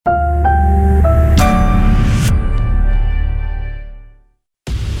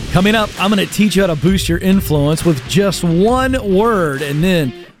Coming up, I'm going to teach you how to boost your influence with just one word. And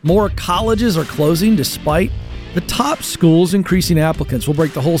then more colleges are closing despite the top schools increasing applicants. We'll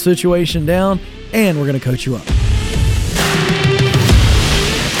break the whole situation down, and we're going to coach you up.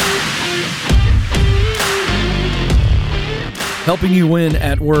 Helping you win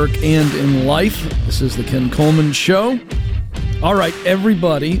at work and in life. This is the Ken Coleman Show. All right,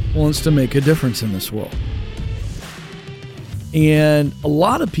 everybody wants to make a difference in this world. And a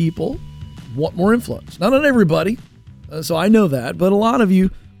lot of people want more influence. Not everybody, so I know that, but a lot of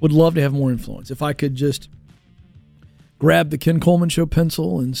you would love to have more influence. If I could just grab the Ken Coleman Show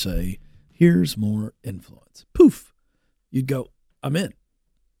pencil and say, here's more influence. Poof, you'd go, I'm in.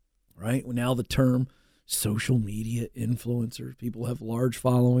 Right? Well, now the term social media influencers, people have large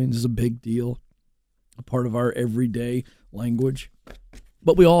followings, is a big deal, a part of our everyday language.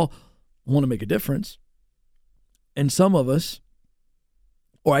 But we all want to make a difference. And some of us,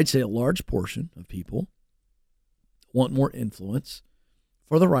 or I'd say a large portion of people, want more influence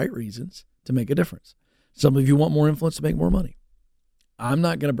for the right reasons to make a difference. Some of you want more influence to make more money. I'm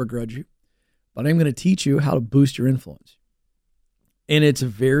not going to begrudge you, but I'm going to teach you how to boost your influence. And it's a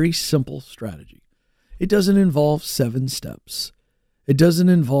very simple strategy. It doesn't involve 7 steps. It doesn't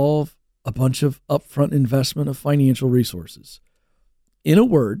involve a bunch of upfront investment of financial resources. In a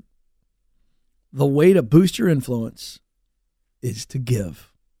word, the way to boost your influence is to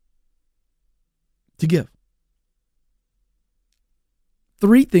give. To give.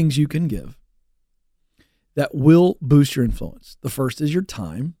 3 things you can give that will boost your influence. The first is your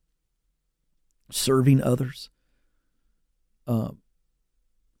time, serving others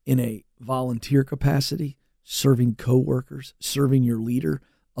in a volunteer capacity, serving coworkers, serving your leader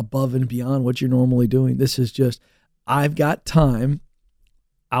above and beyond what you're normally doing. This is just, I've got time.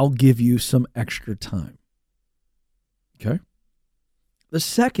 I'll give you some extra time. Okay? The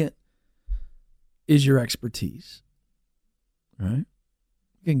second is your expertise. Right?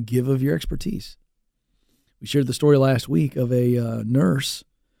 You can give of your expertise. We shared the story last week of a nurse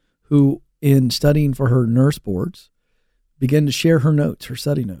who, in studying for her nurse boards, began to share her notes, her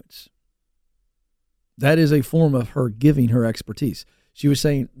study notes. That is a form of her giving her expertise. She was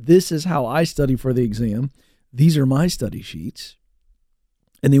saying, this is how I study for the exam. These are my study sheets.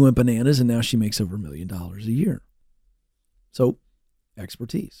 And they went bananas, and now she makes over $1 million a year. So,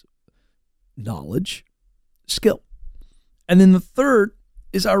 expertise, knowledge, skill. And then the third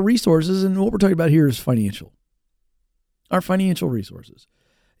is our resources, and what we're talking about here is financial. Our financial resources.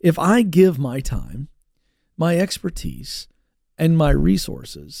 If I give my time, my expertise, and my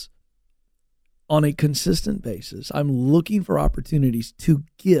resources on a consistent basis, I'm looking for opportunities to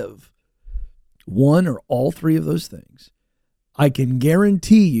give one or all 3 of those things. I can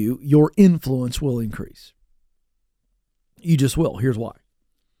guarantee you your influence will increase. You just will. Here's why.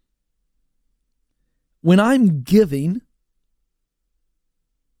 When I'm giving,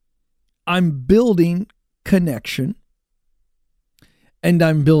 I'm building connection and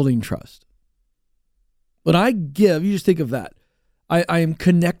I'm building trust. When I give, you just think of that. I am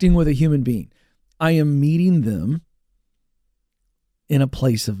connecting with a human being. I am meeting them in a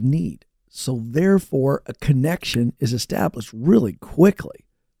place of need. So therefore, a connection is established really quickly.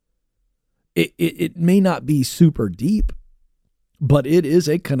 It may not be super deep, but it is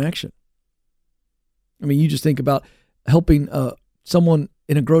a connection. I mean, you just think about helping someone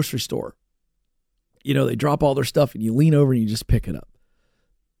in a grocery store. You know, they drop all their stuff and you lean over and you just pick it up.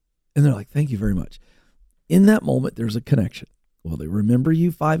 And they're like, thank you very much. In that moment, there's a connection. Will they remember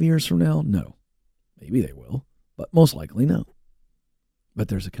you 5 years from now? No. Maybe they will, but most likely no. But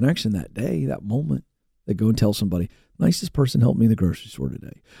there's a connection that day, that moment. They go and tell somebody, nicest person helped me in the grocery store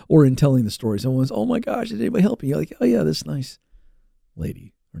today. Or in telling the story, someone's, oh my gosh, did anybody help you? You're like, oh yeah, this nice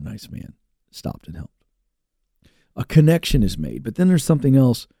lady or nice man stopped and helped. A connection is made. But then there's something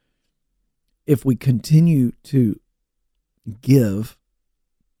else. If we continue to give,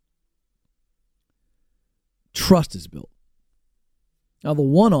 trust is built. Now the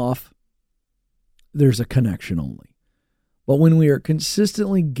one-off, there's a connection only. But when we are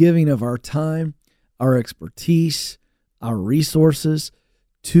consistently giving of our time, our expertise, our resources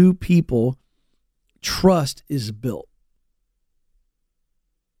to people, trust is built.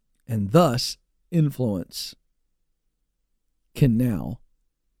 And thus, influence can now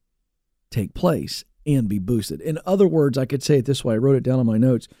take place and be boosted. In other words, I could say it this way. I wrote it down on my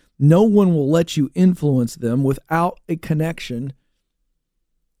notes. No one will let you influence them without a connection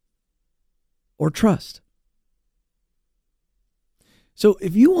or trust. So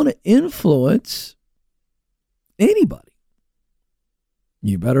if you want to influence anybody,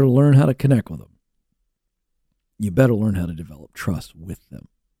 you better learn how to connect with them. You better learn how to develop trust with them.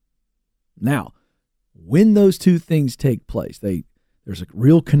 Now, when those two things take place, there's a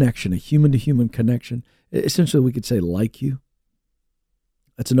real connection, a human-to-human connection. Essentially, we could say like you.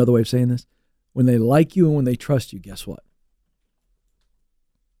 That's another way of saying this. When they like you and when they trust you, guess what?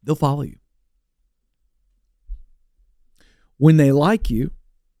 They'll follow you. When they like you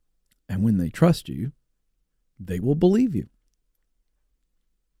and when they trust you, they will believe you.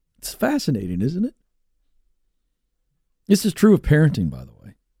 It's fascinating, isn't it? This is true of parenting, by the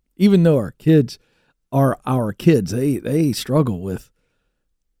way. Even though our kids are our kids, they struggle with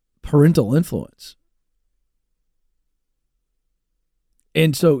parental influence.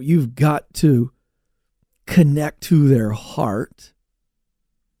 And so you've got to connect to their heart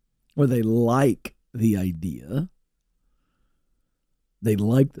where they like the idea, they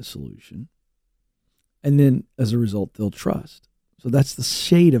like the solution, and then as a result, they'll trust. So that's the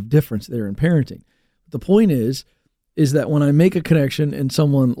shade of difference there in parenting. The point is that when I make a connection and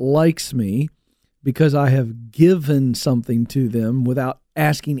someone likes me because I have given something to them without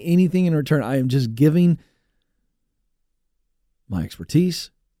asking anything in return, I am just giving my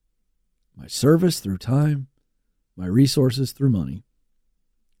expertise, my service through time, my resources through money,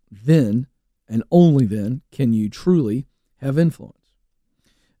 then and only then can you truly have influence.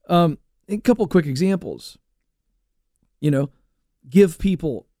 A couple quick examples. Give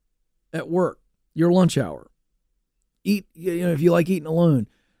people at work your lunch hour. Eat, if you like eating alone,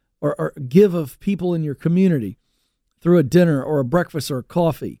 or give of people in your community through a dinner or a breakfast or a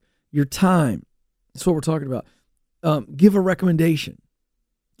coffee, your time. That's what we're talking about. Give a recommendation,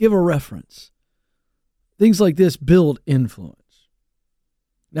 give a reference. Things like this build influence.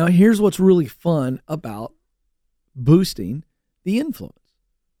 Now, here's what's really fun about boosting the influence.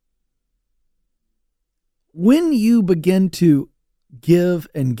 When you begin to give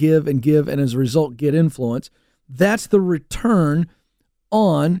and give and give, and as a result get influence, that's the return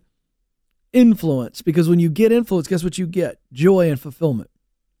on influence. Because when you get influence, guess what you get? Joy and fulfillment.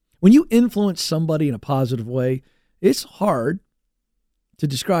 When you influence somebody in a positive way, it's hard to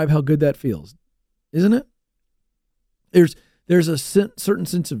describe how good that feels, isn't it? There's a certain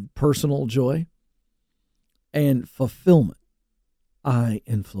sense of personal joy and fulfillment. I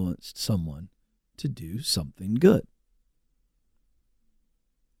influenced someone to do something good.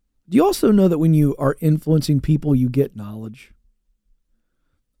 Do you also know that when you are influencing people, you get knowledge?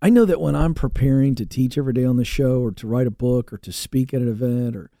 I know that when I'm preparing to teach every day on the show or to write a book or to speak at an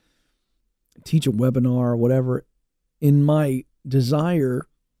event or teach a webinar or whatever, in my desire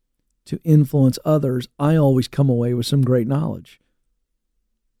to influence others, I always come away with some great knowledge.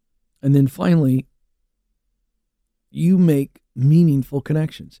 And then finally, you make meaningful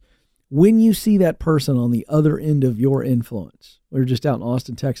connections. When you see that person on the other end of your influence, we were just out in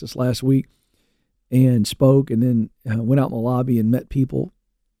Austin, Texas last week and spoke, and then went out in the lobby and met people,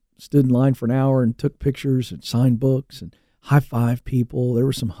 stood in line for an hour and took pictures and signed books and high-fived people. There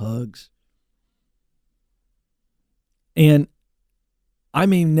were some hugs. And I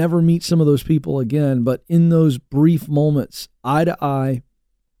may never meet some of those people again, but in those brief moments, eye to eye,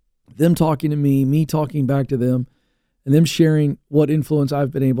 them talking to me talking back to them, and them sharing what influence I've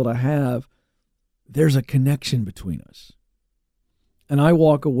been able to have, there's a connection between us. And I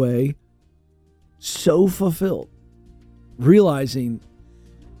walk away so fulfilled, realizing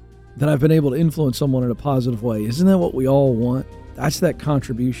that I've been able to influence someone in a positive way. Isn't that what we all want? That's that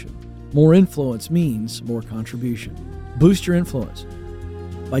contribution. More influence means more contribution. Boost your influence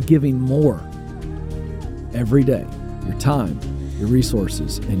by giving more every day. Your time, your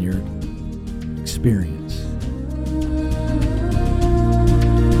resources, and your experience.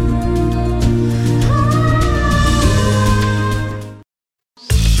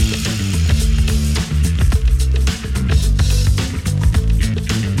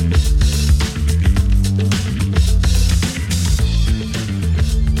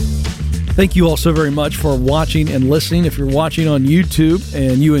 Thank you all so very much for watching and listening. If you're watching on YouTube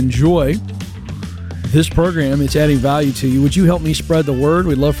and you enjoy this program, it's adding value to you, would you help me spread the word?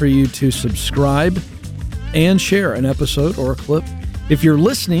 We'd love for you to subscribe and share an episode or a clip. If you're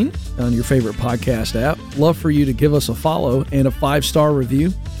listening on your favorite podcast app, love for you to give us a follow and a 5-star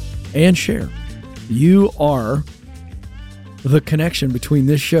review and share. You are the connection between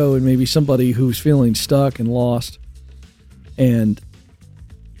this show and maybe somebody who's feeling stuck and lost, and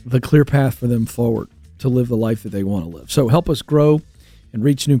the clear path for them forward to live the life that they want to live. So help us grow and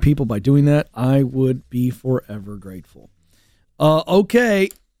reach new people by doing that. I would be forever grateful. Okay,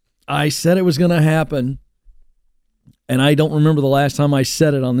 I said it was going to happen, and I don't remember the last time I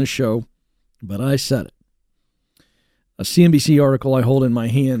said it on this show, but I said it. A CNBC article I hold in my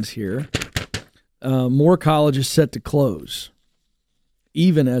hands here. More colleges set to close.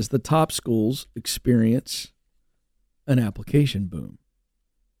 even as the top schools experience an application boom.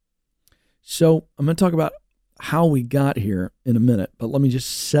 So I'm going to talk about how we got here in a minute, but let me just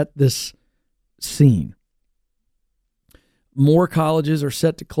set this scene. More colleges are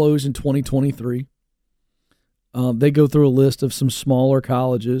set to close in 2023. They go through a list of some smaller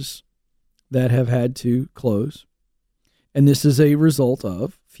colleges that have had to close. And this is a result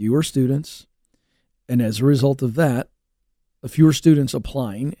of fewer students. And as a result of that, fewer students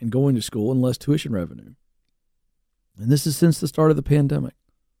applying and going to school and less tuition revenue. And this is since the start of the pandemic.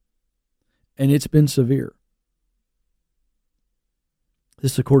 And it's been severe.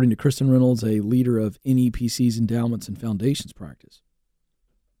 This, according to Kristen Reynolds, a leader of NEPC's endowments and foundations practice.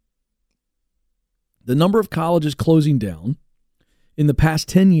 The number of colleges closing down in the past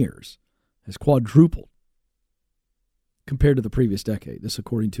 10 years has quadrupled compared to the previous decade. This,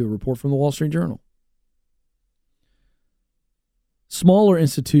 according to a report from the Wall Street Journal. Smaller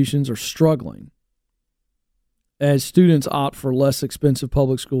institutions are struggling as students opt for less expensive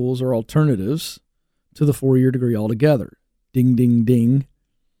public schools or alternatives to the four-year degree altogether. Ding, ding, ding.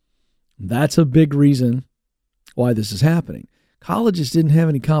 That's a big reason why this is happening. Colleges didn't have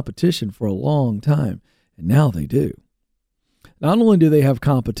any competition for a long time, and now they do. Not only do they have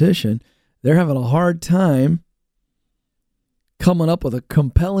competition, they're having a hard time coming up with a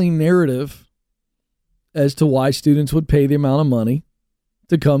compelling narrative as to why students would pay the amount of money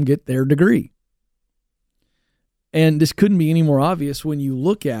to come get their degree. And this couldn't be any more obvious when you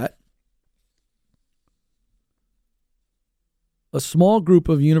look at a small group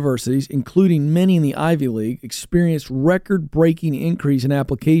of universities, including many in the Ivy League, experienced record-breaking increase in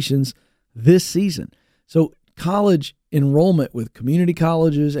applications this season. So college enrollment with community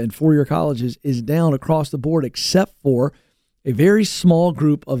colleges and four-year colleges is down across the board except for a very small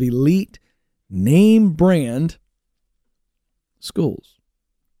group of elite name brand schools.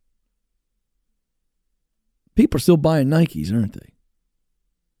 People are still buying Nikes, aren't they?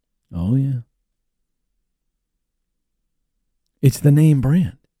 Oh, yeah. It's the name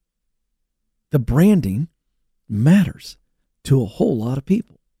brand. The branding matters to a whole lot of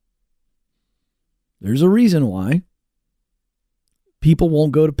people. There's a reason why people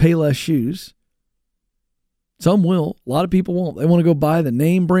won't go to Payless shoes. Some will. A lot of people won't. They want to go buy the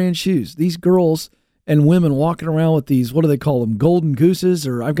name brand shoes. These girls and women walking around with these, what do they call them? Golden Gooses?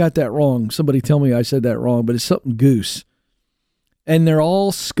 Or I've got that wrong. Somebody tell me I said that wrong, but it's something goose. And they're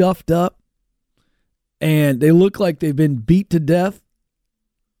all scuffed up. And they look like they've been beat to death.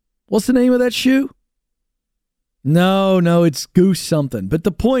 What's the name of that shoe? No, it's Goose something. But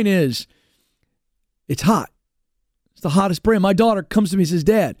the point is, it's hot. It's the hottest brand. My daughter comes to me and says,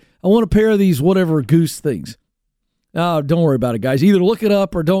 Dad, I want a pair of these whatever Goose things. Oh, don't worry about it, guys. Either look it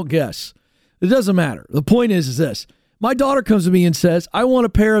up or don't guess. It doesn't matter. The point is this. My daughter comes to me and says, I want a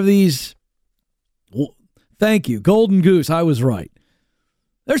pair of these. Well, thank you. Golden Goose. I was right.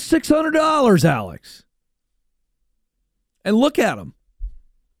 They're $600, Alex. And look at them.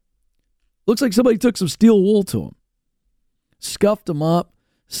 Looks like somebody took some steel wool to them. Scuffed them up.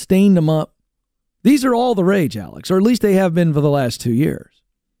 Stained them up. These are all the rage, Alex. Or at least they have been for the last 2 years.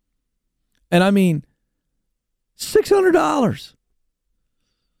 And I mean, $600.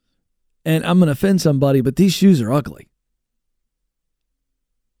 And I'm going to offend somebody, but these shoes are ugly.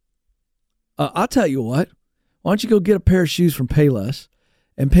 I'll tell you what. Why don't you go get a pair of shoes from Payless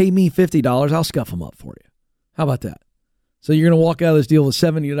and pay me $50? I'll scuff them up for you. How about that? So you're going to walk out of this deal with a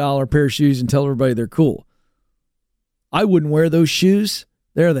 $70 pair of shoes and tell everybody they're cool. I wouldn't wear those shoes.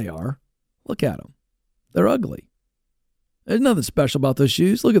 There they are. Look at them. They're ugly. There's nothing special about those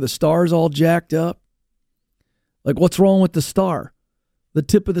shoes. Look at the stars all jacked up. Like, what's wrong with the star? The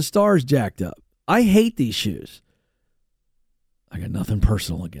tip of the star is jacked up. I hate these shoes. I got nothing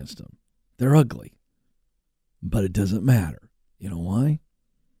personal against them. They're ugly. But it doesn't matter. You know why?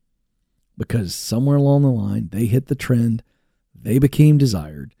 Because somewhere along the line, they hit the trend. They became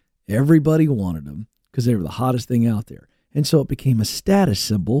desired. Everybody wanted them because they were the hottest thing out there. And so it became a status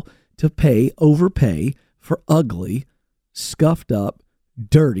symbol to overpay for ugly, scuffed up,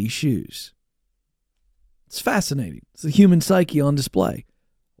 dirty shoes. It's fascinating. It's the human psyche on display.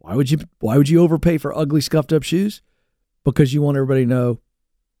 Why would you overpay for ugly, scuffed up shoes? Because you want everybody to know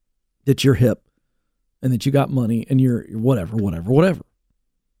that you're hip and that you got money and you're whatever.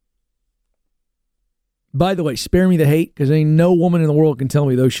 By the way, spare me the hate, because ain't no woman in the world can tell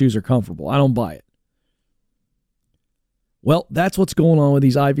me those shoes are comfortable. I don't buy it. Well, that's what's going on with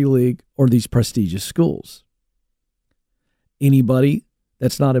these Ivy League or these prestigious schools. Anybody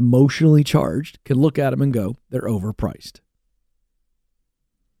that's not emotionally charged can look at them and go, they're overpriced.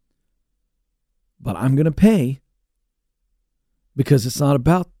 But I'm going to pay because it's not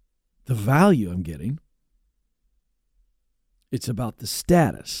about the value I'm getting. It's about the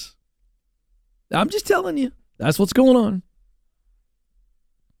status. I'm just telling you, that's what's going on.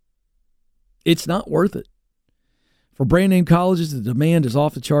 It's not worth it. For brand name colleges, the demand is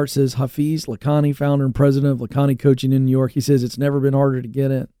off the charts, says Hafiz Lakhani, founder and president of Lakhani Coaching in New York. He says it's never been harder to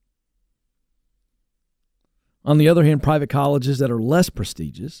get in. On the other hand, private colleges that are less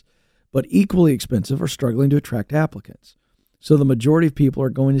prestigious but equally expensive are struggling to attract applicants. So the majority of people are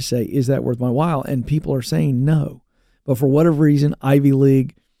going to say, is that worth my while? And people are saying no. But for whatever reason, Ivy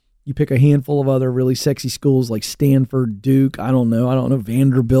League, you pick a handful of other really sexy schools like Stanford, Duke, I don't know,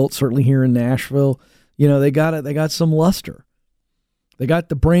 Vanderbilt, certainly here in Nashville. You know, they got some luster. They got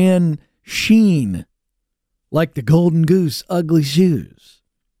the brand sheen, like the Golden Goose ugly shoes.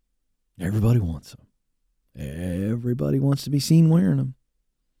 Everybody wants them. Everybody wants to be seen wearing them.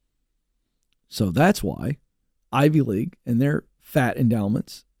 So that's why Ivy League and their fat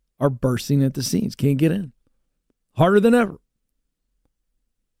endowments are bursting at the seams. Can't get in. Harder than ever.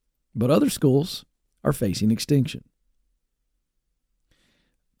 But other schools are facing extinction.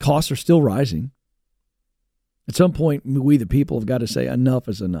 Costs are still rising. At some point, we the people have got to say enough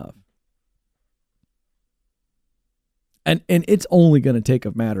is enough. And it's only going to take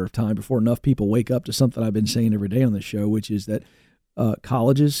a matter of time before enough people wake up to something I've been saying every day on this show, which is that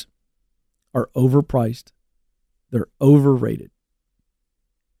colleges are overpriced. They're overrated.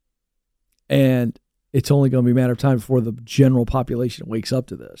 And it's only going to be a matter of time before the general population wakes up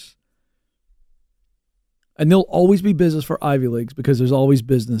to this. And there'll always be business for Ivy Leagues because there's always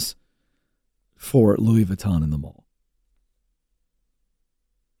business for Louis Vuitton in the mall.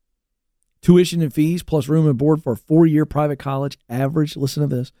 Tuition and fees plus room and board for a 4-year private college average, listen to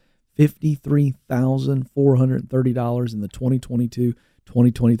this, $53,430 in the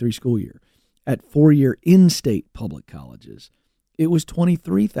 2022-2023 school year. At 4-year in-state public colleges, it was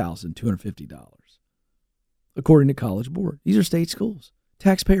 $23,250, according to College Board. These are state schools,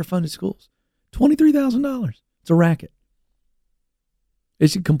 taxpayer-funded schools. $23,000. It's a racket.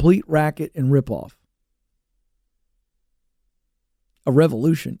 It's a complete racket and ripoff. A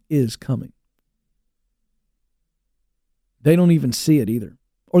revolution is coming. They don't even see it either.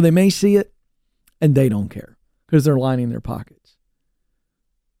 Or they may see it and they don't care because they're lining their pockets.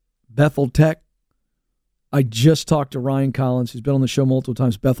 Bethel Tech. I just talked to Ryan Collins, who's been on the show multiple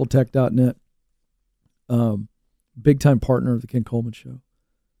times, BethelTech.net. Big-time partner of the Ken Coleman Show.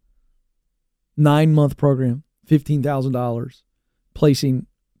 9-month program, $15,000, placing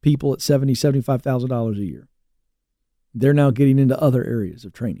people at $70,000, $75,000 a year. They're now getting into other areas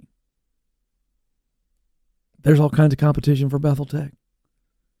of training. There's all kinds of competition for Bethel Tech.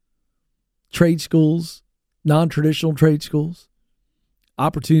 Trade schools, non-traditional trade schools,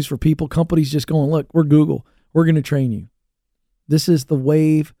 opportunities for people, companies just going, look, we're Google. We're going to train you. This is the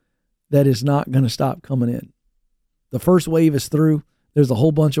wave that is not going to stop coming in. The first wave is through. There's a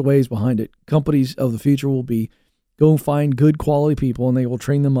whole bunch of waves behind it. Companies of the future will be go and find good quality people and they will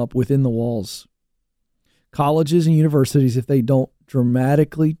train them up within the walls. Colleges and universities, if they don't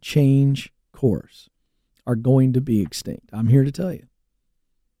dramatically change course, are going to be extinct. I'm here to tell you.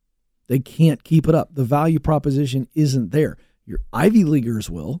 They can't keep it up. The value proposition isn't there. Your Ivy Leaguers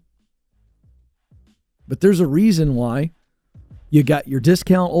will. But there's a reason why you got your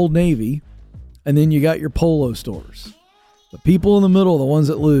discount Old Navy and then you got your Polo stores. The people in the middle are the ones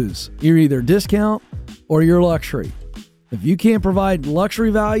that lose. You're either discount or you're luxury. If you can't provide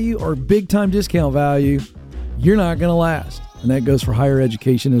luxury value or big-time discount value, you're not going to last. And that goes for higher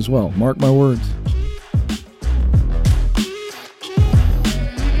education as well. Mark my words.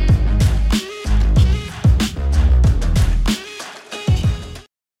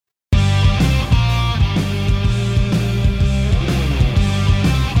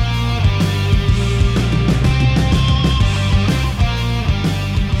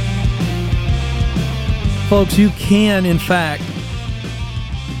 Folks, you can, in fact,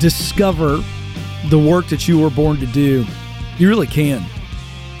 discover the work that you were born to do. You really can.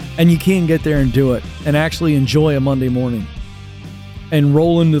 And you can get there and do it and actually enjoy a Monday morning and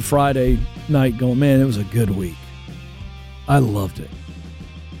roll into Friday night going, man, it was a good week. I loved it.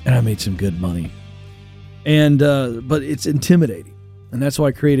 And I made some good money. And but it's intimidating. And that's why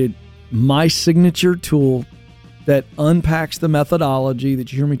I created my signature tool that unpacks the methodology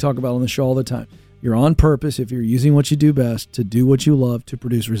that you hear me talk about on the show all the time. You're on purpose if you're using what you do best to do what you love to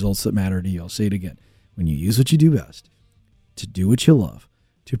produce results that matter to you. I'll say it again. When you use what you do best to do what you love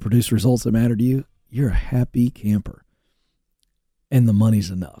to produce results that matter to you, you're a happy camper. And the money's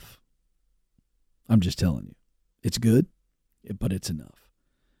enough. I'm just telling you. It's good, but it's enough.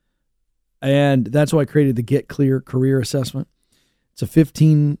 And that's why I created the Get Clear Career Assessment. It's a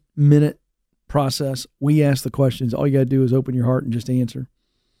 15-minute process. We ask the questions. All you got to do is open your heart and just answer.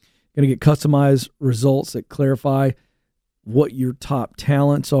 Going to get customized results that clarify what your top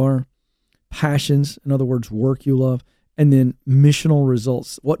talents are, passions, in other words, work you love, and then missional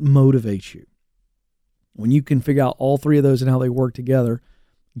results, what motivates you. When you can figure out all three of those and how they work together,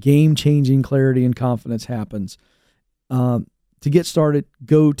 game-changing clarity and confidence happens. To get started,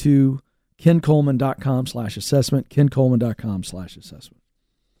 go to kencoleman.com/assessment, kencoleman.com/assessment.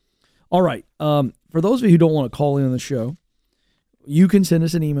 All right. For those of you who don't want to call in on the show, you can send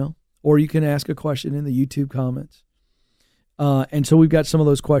us an email or you can ask a question in the YouTube comments. And so we've got some of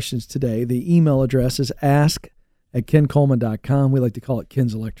those questions today. The email address is ask@kencoleman.com. We like to call it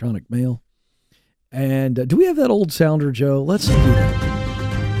Ken's Electronic Mail. And do we have that old sounder, Joe? Let's do that.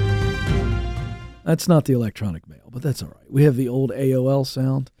 That's not the electronic mail, but that's all right. We have the old AOL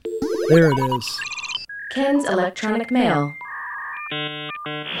sound. There it is. Ken's Electronic Mail.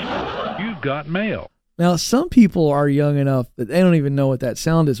 You've got mail. Now, some people are young enough that they don't even know what that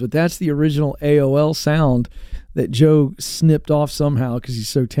sound is, but that's the original AOL sound that Joe snipped off somehow because he's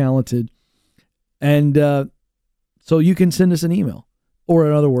so talented. And so you can send us an email, or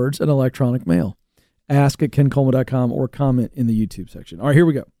in other words, an electronic mail. Ask@kencoleman.com or comment in the YouTube section. All right, here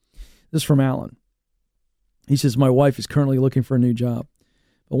we go. This is from Alan. He says, my wife is currently looking for a new job,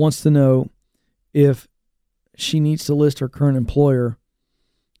 but wants to know if she needs to list her current employer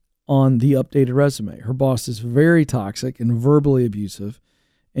on the updated resume. Her boss is very toxic and verbally abusive,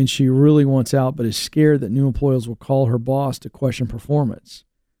 and she really wants out, but is scared that new employees will call her boss to question performance.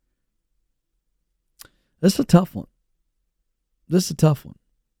 This is a tough one.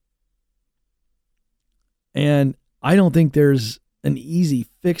 And I don't think there's an easy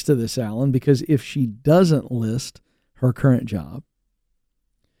fix to this, Alan, because if she doesn't list her current job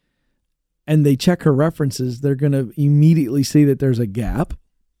and they check her references, they're going to immediately see that there's a gap,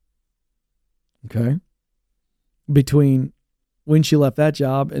 okay, between when she left that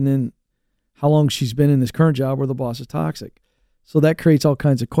job and then how long she's been in this current job where the boss is toxic. So that creates all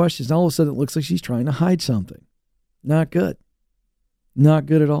kinds of questions. And all of a sudden it looks like she's trying to hide something. Not good. Not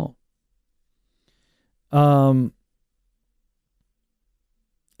good at all. And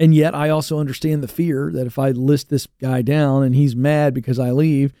yet I also understand the fear that if I list this guy down and he's mad because I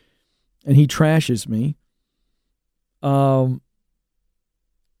leave and he trashes me, then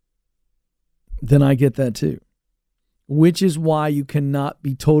I get that too. Which is why you cannot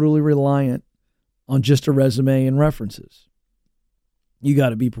be totally reliant on just a resume and references. You got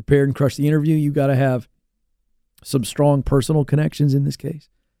to be prepared and crush the interview. You got to have some strong personal connections in this case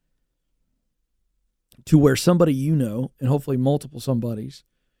to where somebody you know, and hopefully multiple somebodies,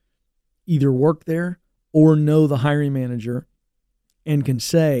 either work there or know the hiring manager and can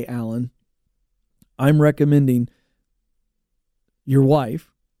say, Alan, I'm recommending your wife's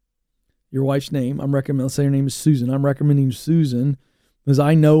name. Let's say her name is Susan. I'm recommending Susan because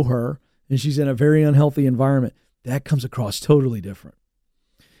I know her and she's in a very unhealthy environment. That comes across totally different.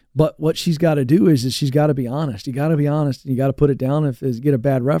 But what she's got to do is she's got to be honest. You got to be honest and you got to put it down. If you get a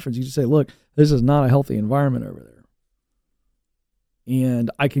bad reference, you just say, look, this is not a healthy environment over there.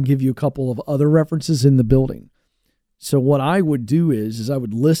 And I can give you a couple of other references in the building. So what I would do is I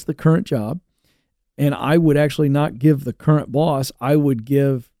would list the current job, and I would actually not give the current boss. I would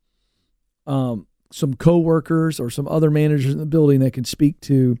give some coworkers or some other managers in the building that can speak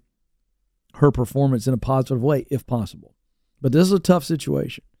to her performance in a positive way, if possible. But this is a tough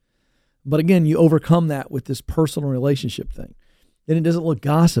situation. But again, you overcome that with this personal relationship thing. Then it doesn't look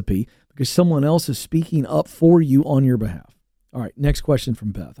gossipy because someone else is speaking up for you on your behalf. All right, next question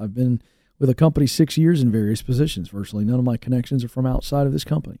from Beth. I've been with a company 6 years in various positions. Virtually none of my connections are from outside of this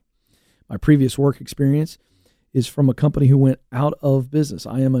company. My previous work experience is from a company who went out of business.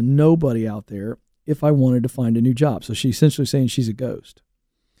 I am a nobody out there if I wanted to find a new job. So she's essentially saying she's a ghost,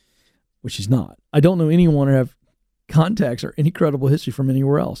 which she's not. I don't know anyone or have contacts or any credible history from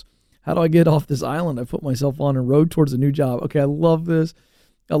anywhere else. How do I get off this island I put myself on and road towards a new job? Okay, I love this.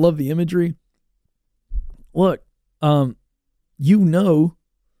 I love the imagery. Look, you know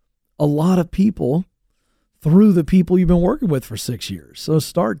a lot of people through the people you've been working with for 6 years. So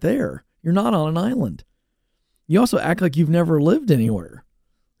start there. You're not on an island. You also act like you've never lived anywhere.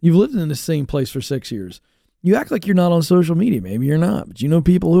 You've lived in the same place for 6 years. You act like you're not on social media. Maybe you're not, but you know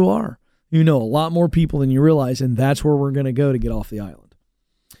people who are. You know a lot more people than you realize, and that's where we're going to go to get off the island.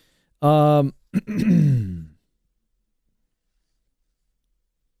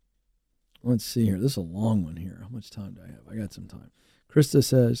 Let's see here. This is a long one here. How much time do I have? I got some time. Krista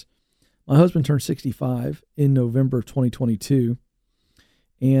says, my husband turned 65 in November of 2022.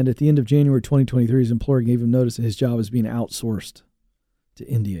 And at the end of January 2023, his employer gave him notice that his job is being outsourced to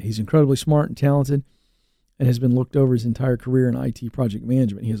India. He's incredibly smart and talented and has been looked over his entire career in IT project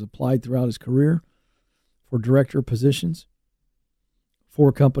management. He has applied throughout his career for director positions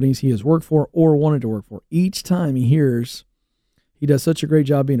for companies he has worked for or wanted to work for. Each time he hears he does such a great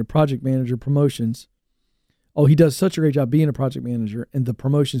job being a project manager, promotions. Oh, he does such a great job being a project manager, and the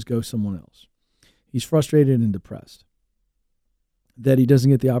promotions go someone else. He's frustrated and depressed that he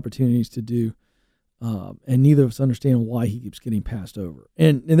doesn't get the opportunities to do, and neither of us understand why he keeps getting passed over.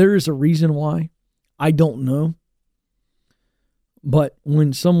 And there is a reason why. I don't know. But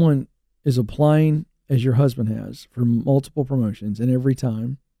when someone is applying, as your husband has, for multiple promotions, and every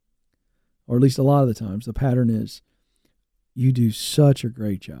time, or at least a lot of the times, the pattern is, you do such a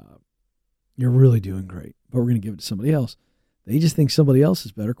great job. You're really doing great, but we're going to give it to somebody else. They just think somebody else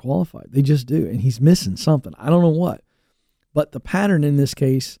is better qualified. They just do. And he's missing something. I don't know what. But the pattern in this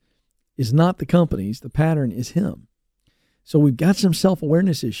case is not the companies. The pattern is him. So we've got some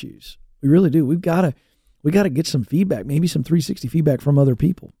self-awareness issues. We really do. We got to get some feedback, maybe some 360 feedback from other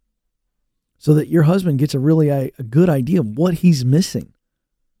people, so that your husband gets a good idea of what he's missing.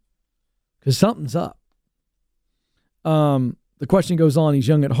 Because something's up. The question goes on. He's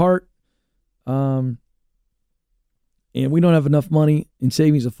young at heart. And we don't have enough money in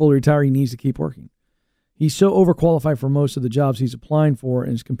savings to fully retire. He needs to keep working. He's so overqualified for most of the jobs he's applying for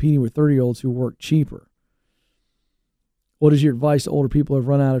and is competing with 30-year-olds who work cheaper. What is your advice to older people who have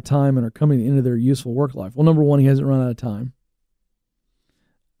run out of time and are coming to the end of their useful work life? Well, number one, he hasn't run out of time.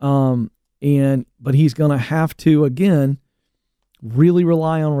 But he's going to have to, again, really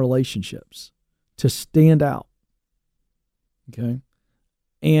rely on relationships to stand out. Okay?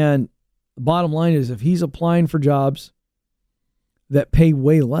 And the bottom line is, if he's applying for jobs that pay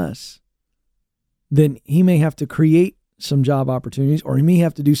way less, then he may have to create some job opportunities, or he may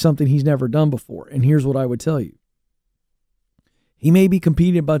have to do something he's never done before. And here's what I would tell you. He may be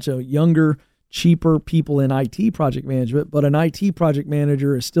competing a bunch of younger, cheaper people in IT project management, but an IT project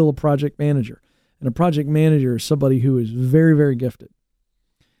manager is still a project manager. And a project manager is somebody who is very, very gifted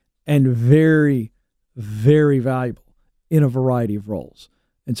and very, very valuable in a variety of roles.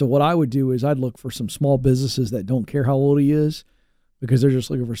 And so what I would do is I'd look for some small businesses that don't care how old he is, because they're just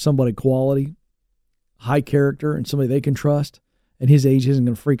looking for somebody quality, high character, and somebody they can trust, and his age isn't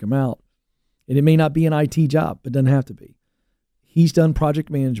going to freak him out. And it may not be an IT job, but it doesn't have to be. He's done project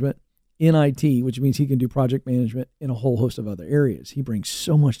management in IT, which means he can do project management in a whole host of other areas. He brings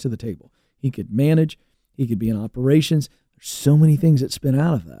so much to the table. He could manage. He could be in operations. There's so many things that spin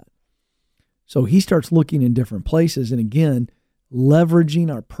out of that. So he starts looking in different places, and again,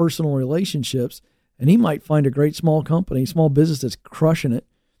 leveraging our personal relationships, and he might find a great small company, small business that's crushing it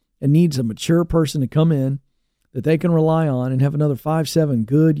and needs a mature person to come in that they can rely on and have another 5-7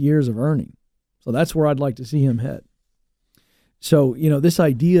 good years of earning. So that's where I'd like to see him head. So, this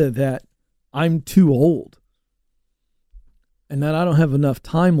idea that I'm too old and that I don't have enough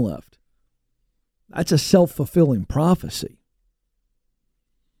time left, that's a self-fulfilling prophecy.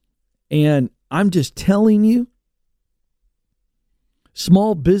 And I'm just telling you,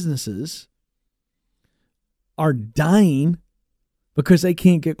 small businesses are dying because they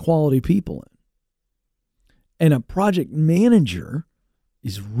can't get quality people in. And a project manager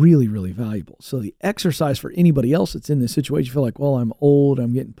is really, really valuable. So the exercise for anybody else that's in this situation, you feel like, well, I'm old,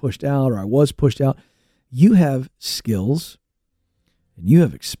 I'm getting pushed out, or I was pushed out. You have skills and you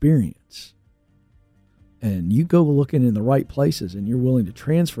have experience. And you go looking in the right places and you're willing to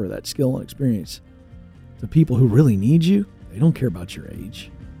transfer that skill and experience to people who really need you. They don't care about your age.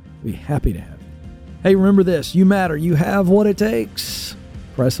 They'll be happy to have you. Hey, remember this. You matter. You have what it takes.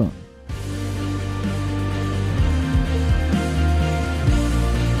 Press on.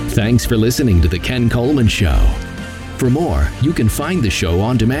 Thanks for listening to The Ken Coleman Show. For more, you can find the show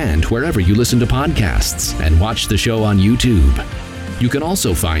on demand wherever you listen to podcasts and watch the show on YouTube. You can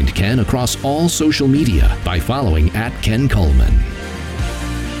also find Ken across all social media by following @Ken Coleman.